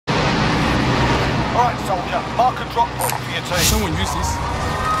Roger. Mark a drop point for your team. Someone use this.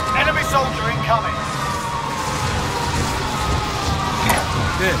 Enemy soldier incoming.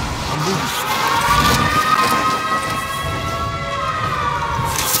 There, I'm moving.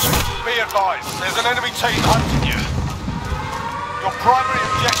 Be advised, there's an enemy team hunting you. Your primary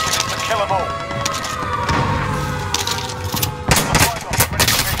objective is to kill them all.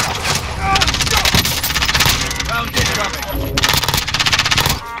 Round incoming.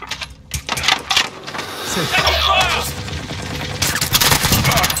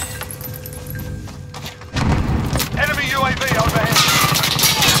 Enemy UAV overhead.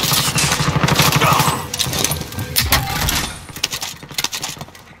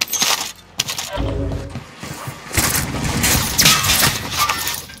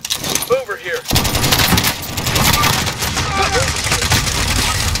 Over here.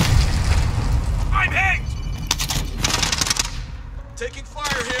 I'm hit! Taking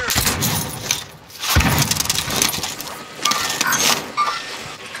fire here.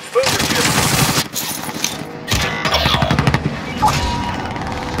 Over here.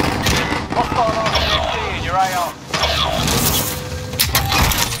 Hostile RCXD in your AR.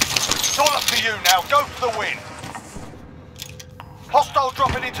 It's all up to you now. Go for the win. Hostile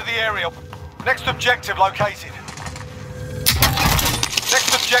dropping into the area. Next objective located.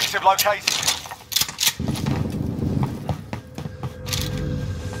 Next objective located.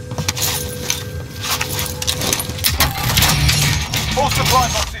 All supply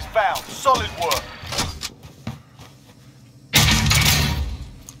boxes found. Solid work.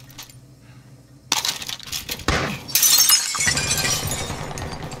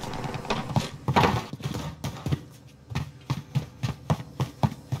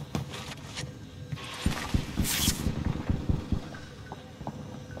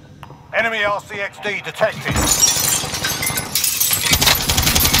 Enemy RCXD detected.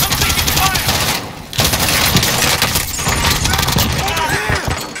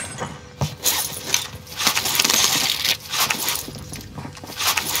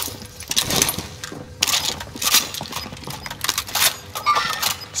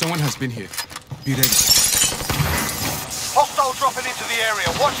 Someone has been here. Be ready. Hostile dropping into the area.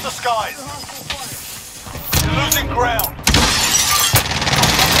 Watch the skies. You're losing ground.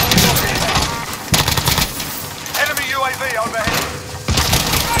 Enemy UAV overhead.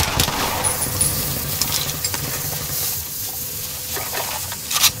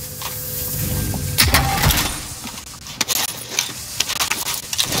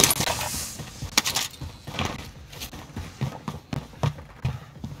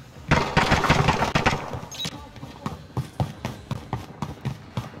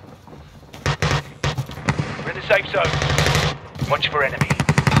 We're in the safe zone. Watch for enemy.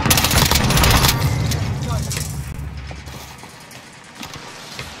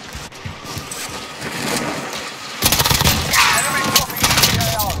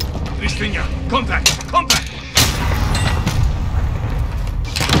 Contact! Contact!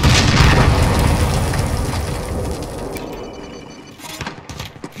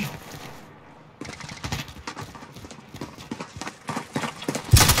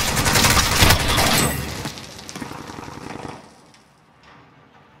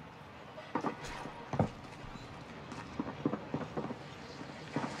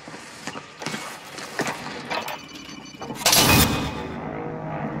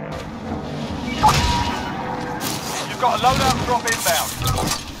 Got a loadout drop inbound.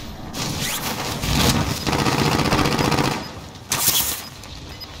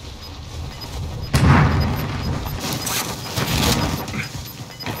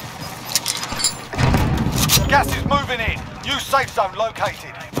 Gas is moving in. New safe zone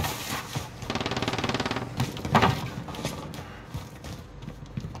located.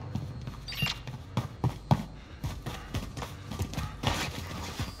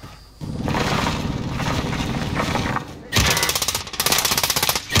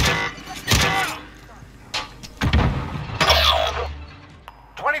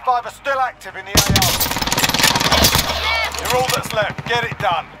 Are still active in the AR. You're all that's left. Get it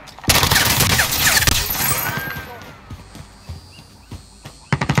done.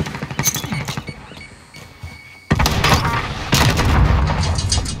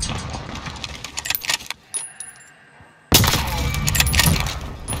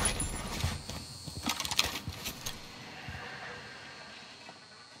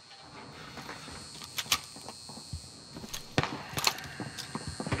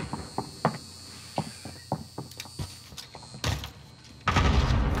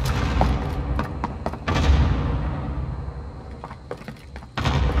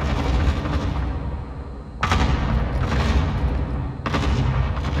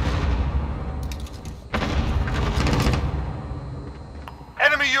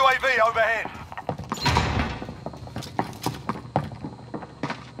 UAV overhead.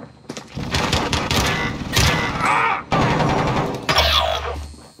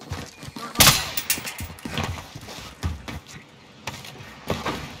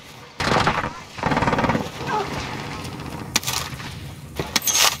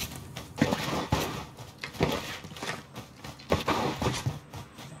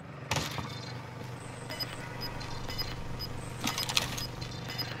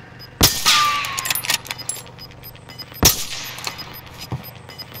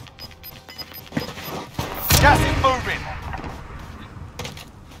 Gas is moving.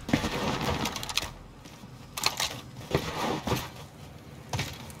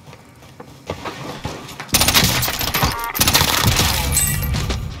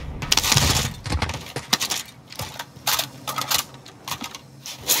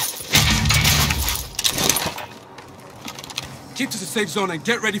 Keep to the safe zone and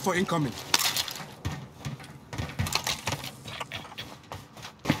get ready for incoming.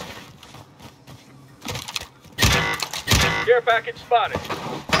 Care package spotted.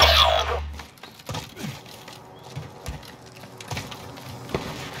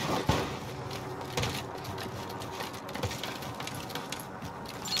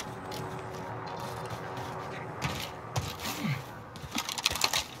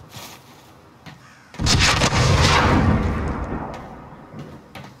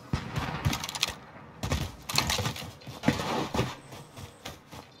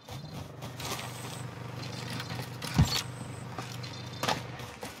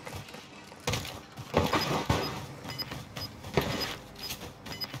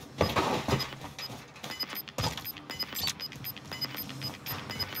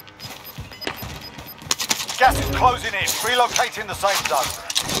 Gas is closing in. Relocating the safe zone.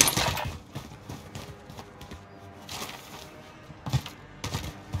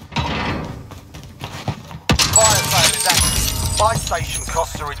 Fire sale is active. Buy station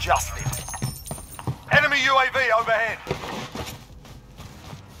costs are adjusted. Enemy UAV overhead.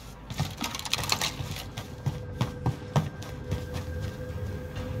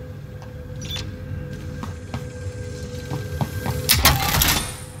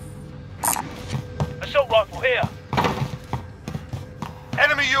 Assault rifle here.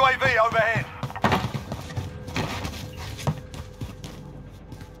 Enemy UAV overhead.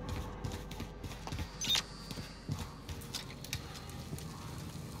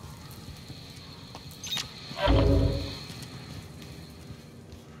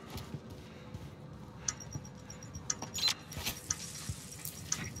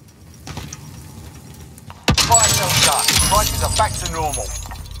 Fire sale done. Prices are back to normal.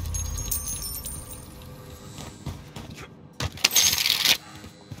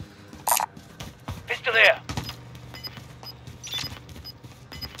 Pistol here.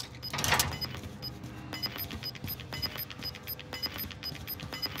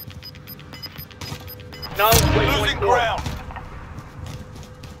 No, Losing ground.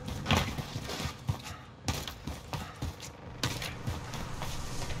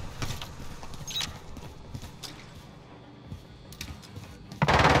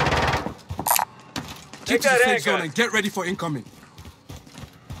 Keep to the that safe zone anchor. and get ready for incoming.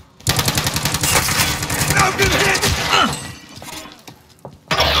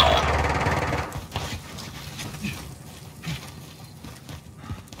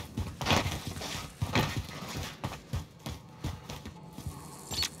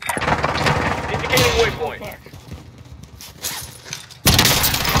 Indicating waypoint.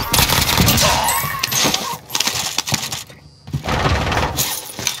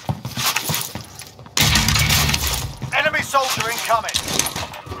 Enemy soldier incoming.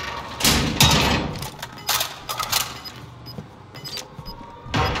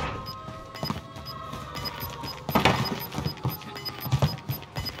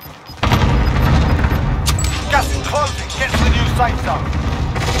 Gas is closing. Get to the new safe zone.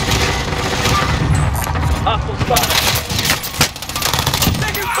 Hostile spotted.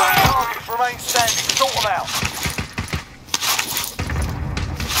 Taking fire! Targets remain standing. Sort them out.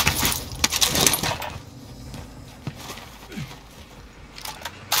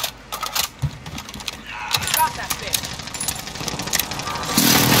 Got that bitch.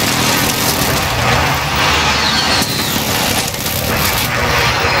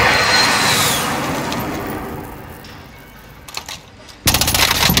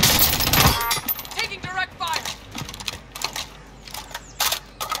 Taking direct fire.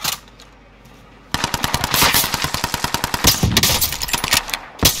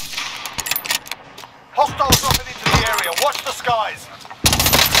 Hostiles dropping into the area. Watch the skies.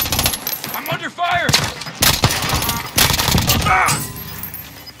 I'm under fire!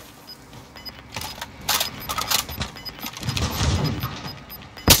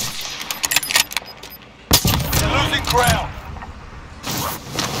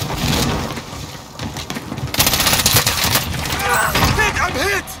 I'm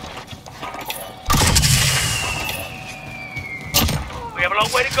hit! We have a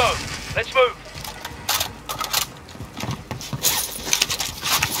long way to go. Let's move.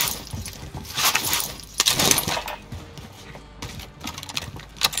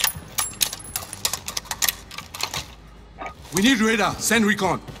 We need radar. Send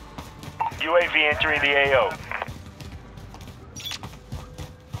recon. UAV entering the AO.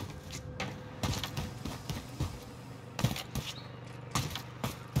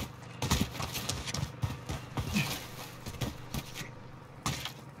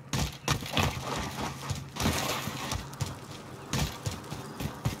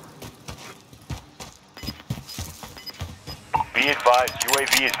 Be advised,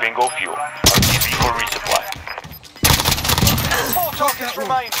 UAV is bingo fuel. RTB for resupply. 4 targets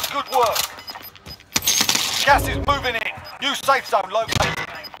remain. Good work. Gas is moving in. New safe zone located.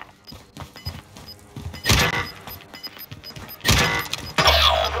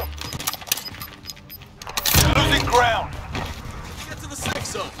 You're losing ground. Get to the safe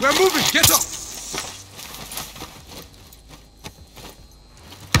zone. We're moving. Get up.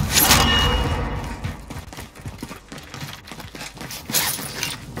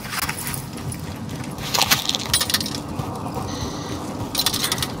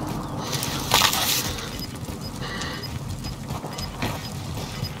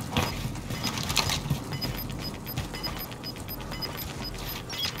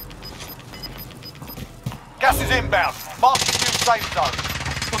 Gas is inbound. Marking new safe zone.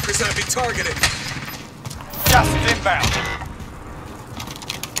 Fuckers have me targeted. Gas is inbound.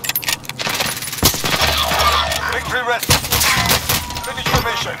 Victory rest. Finish the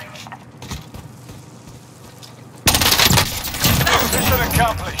mission. Mission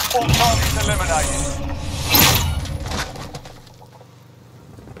accomplished. All targets eliminated.